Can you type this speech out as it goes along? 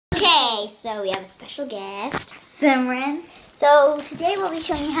Okay, so we have a special guest, Simran. So today we'll be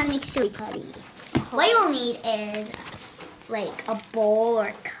showing you how to make silly putty. What you'll need is like a bowl or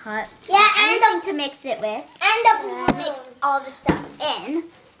a cup. Yeah, and to mix it with. And a balloon. Mix all the stuff in.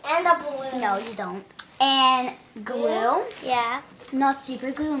 And a balloon. No, you don't. And glue. Yeah. Not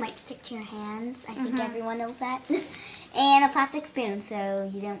super glue, it might stick to your hands. I think everyone knows that. And a plastic spoon so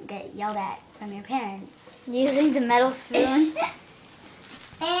you don't get yelled at from your parents. Using the metal spoon.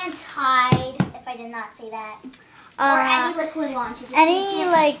 And Tide, if I did not say that. Or any liquid launches.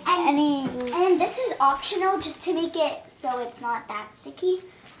 And this is optional just to make it so it's not that sticky.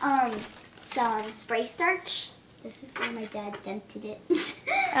 Some spray starch. This is where my dad dented it. He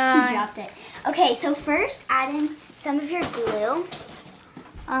dropped it. Okay, so first add in some of your glue.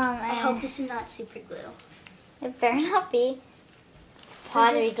 I hope this is not super glue. It better not be. It's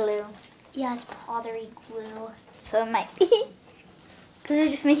pottery glue. Yeah, it's pottery glue. So it might be. Because we're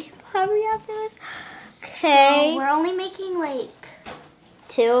just making pottery after this. Okay. So we're only making like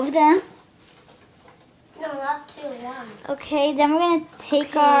 2 of them. No, not 2, 1. Okay, then we're going to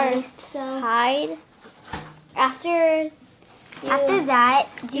take our Tide. After that,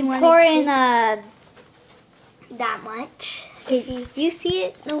 you pour in that much. Okay, do you see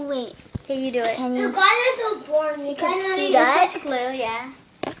it? No, wait. Okay, you do it. You guys are so boring. You guys see see that? This is glue, yeah.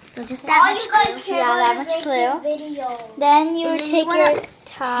 So just that much you guys glue. care Yeah, that about much making glue. videos. Then you And then take you wanna your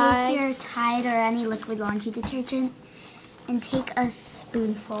Tide. Take your Tide or any liquid laundry detergent and take a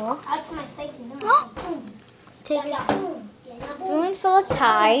spoonful. That's my face. Take a spoonful of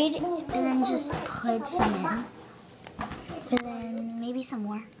Tide. And then just put some in. And then maybe some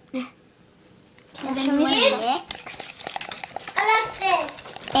more. And then you mix.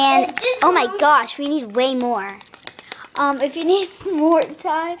 Alexis. And oh my gosh, we need way more. If you need more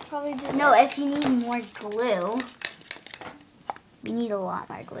Tide, probably do No, if you need more glue, we need a lot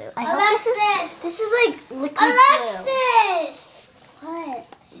more glue. I hope this is like liquid glue. Alexis. What?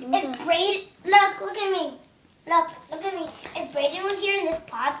 If Braden, look at me. Look at me. If Braden was here in this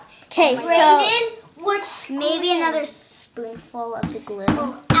pot, Okay, so Braden would Maybe another spoonful of the glue.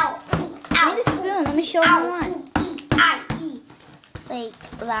 Ow, ow, need a spoon. Let me show you one. Like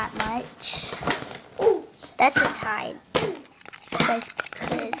that much. That's a Tide. You guys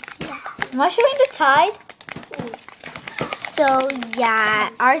could see that. Am I showing the Tide? So yeah,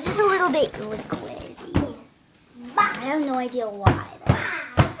 ours is a little bit liquidy. I have no idea why.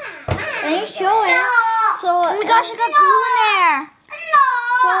 Then you show it. So, Oh my gosh, I got glue in there.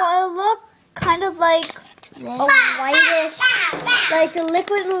 So it look kind of like a whitish, like the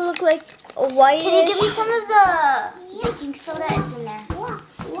liquid will look like a whitish. Can you give me some of the baking soda? It's in there.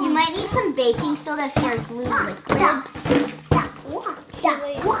 You might need some baking soda if your glue is liquid.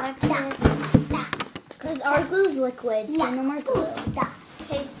 Because our glue's liquid, so no more glue.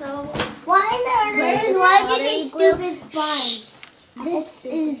 Okay, so Why did you say stupid sponge? This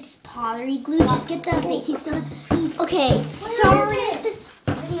is pottery glue. Just get the baking soda. Okay, sorry if this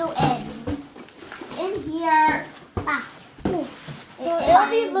video ends. It's in here. So it'll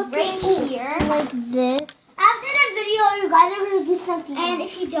be looking right here. like this. After the video, you guys are going to do something. And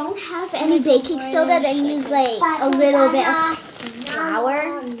if you don't have any baking soda, then use like a little bit of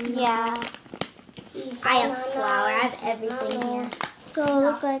flour. Yeah. I have flour. I have everything here. So it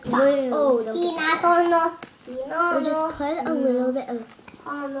look like glue. Oh, so just put a little bit of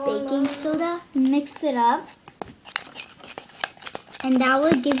baking soda. Mix it up. And that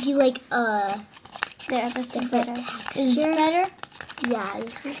would give you like a There, this is different better. texture. Is this better? Yeah,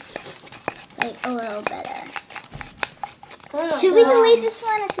 this is like a little better. Should we delete this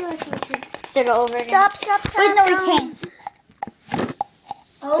one? I feel like we should start over again. Stop. Wait, no, we can't.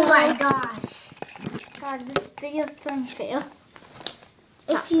 Oh my gosh. God, this video's going to fail.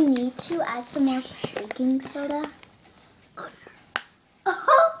 If you need to, add some more baking soda.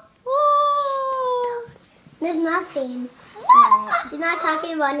 There's nothing. She's not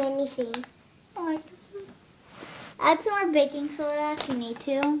talking about anything. Oh my God. Add some more baking soda if you need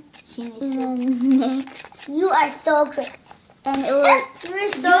to. She needs to. And then mix. You are so crazy. And it will.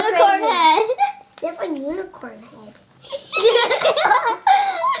 You're so Unicorn crazy. head. You have a unicorn head.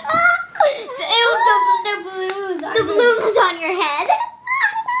 The balloon was on your head.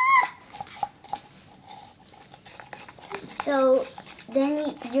 So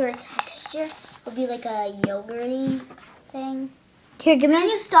then your texture will be like a yogurty thing. Here, give Can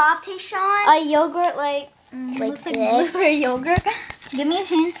me you stop, Tayshawn? a yogurt like looks like this? blue or yogurt. Give me a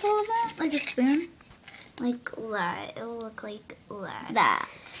handful of that, like a spoon. Like that. It will look like that. That.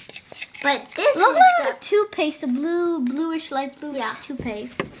 But this Look is like a toothpaste, a bluish, light bluish Yeah.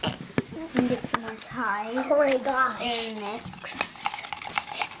 toothpaste. and get some more Tide Oh my gosh. and mix.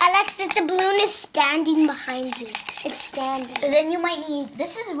 Alexa, Alexis, the balloon is standing behind you. It's standing. And then you might need,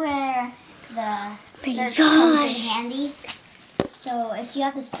 this is where the starch gosh. comes in handy. So if you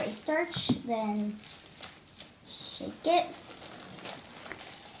have the spray starch, then shake it.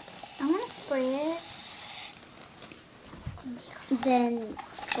 I want to spray it. Then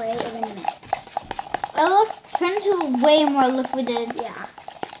spray and then mix. Oh, look, turn into way more liquided. Yeah.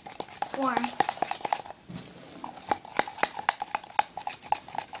 Form.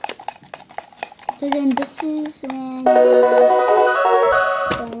 And then this is when you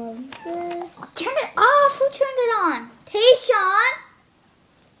some of this. Turn it off. Who turned it on? Tayshawn.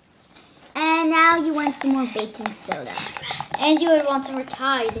 And now you want some more baking soda. And you would want some more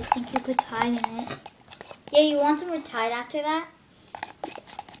Tide. I think you put Tide in it. Yeah, you want some more Tide after that?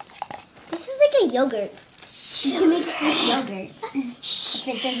 This is like a yogurt. You can make fruit yogurt if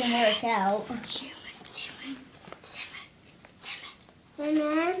it doesn't work out.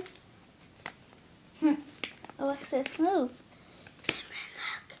 Simon. Alexis, move.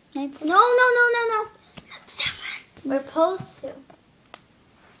 No, no. We're supposed to.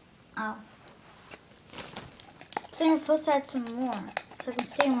 Oh. So we're supposed to add some more, so it can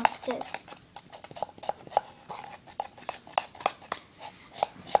stay more stiff.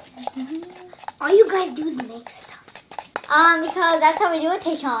 All you guys do is make stuff. Because that's how we do it,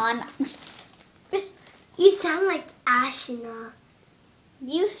 Tayshawn. You sound like Ashina.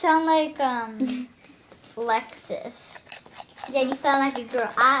 You sound like, Lexus. Yeah, you sound like a girl.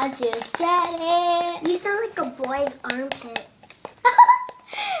 I just said it. You sound like a boy's armpit.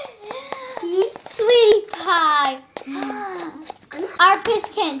 Sweetie pie. Armpits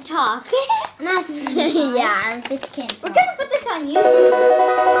can't talk. Not Yeah, armpits can't We're talk. gonna put this on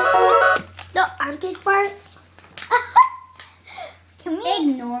YouTube. The armpit part. Can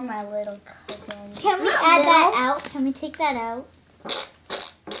we Ignore my little cousin. Can we Not add that little. out? Can we take that out?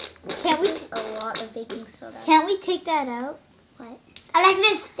 Can't we? This is a lot of baking soda. Can't we take that out? What?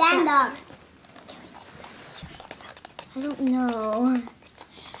 Alexis, stand up. I don't know.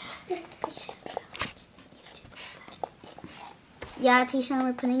 Yeah, Tayshawn,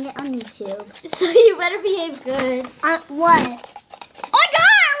 we're putting it on YouTube. So you better behave good. What? Oh my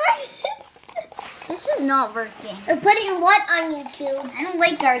God! This is not working. We're putting what on YouTube? I don't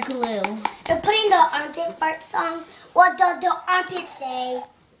like our glue. We're putting the armpit part song. What does the armpit say?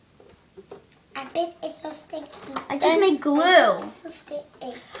 Armpit is so stinky. I just made glue. So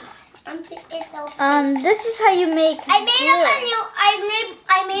stinky. Armpit is so stinky. This is how you make. I made up a new.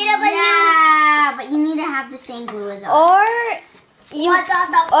 I made up a Yeah, but you need to have the same glue as us. Or new. What does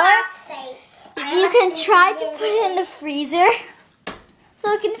the fox say? you can try to put it in the freezer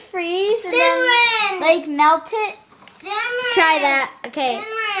so it can freeze and then Simran. like melt it. Simran. Try that. Okay.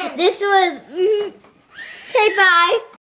 Simran. This was. Okay, bye.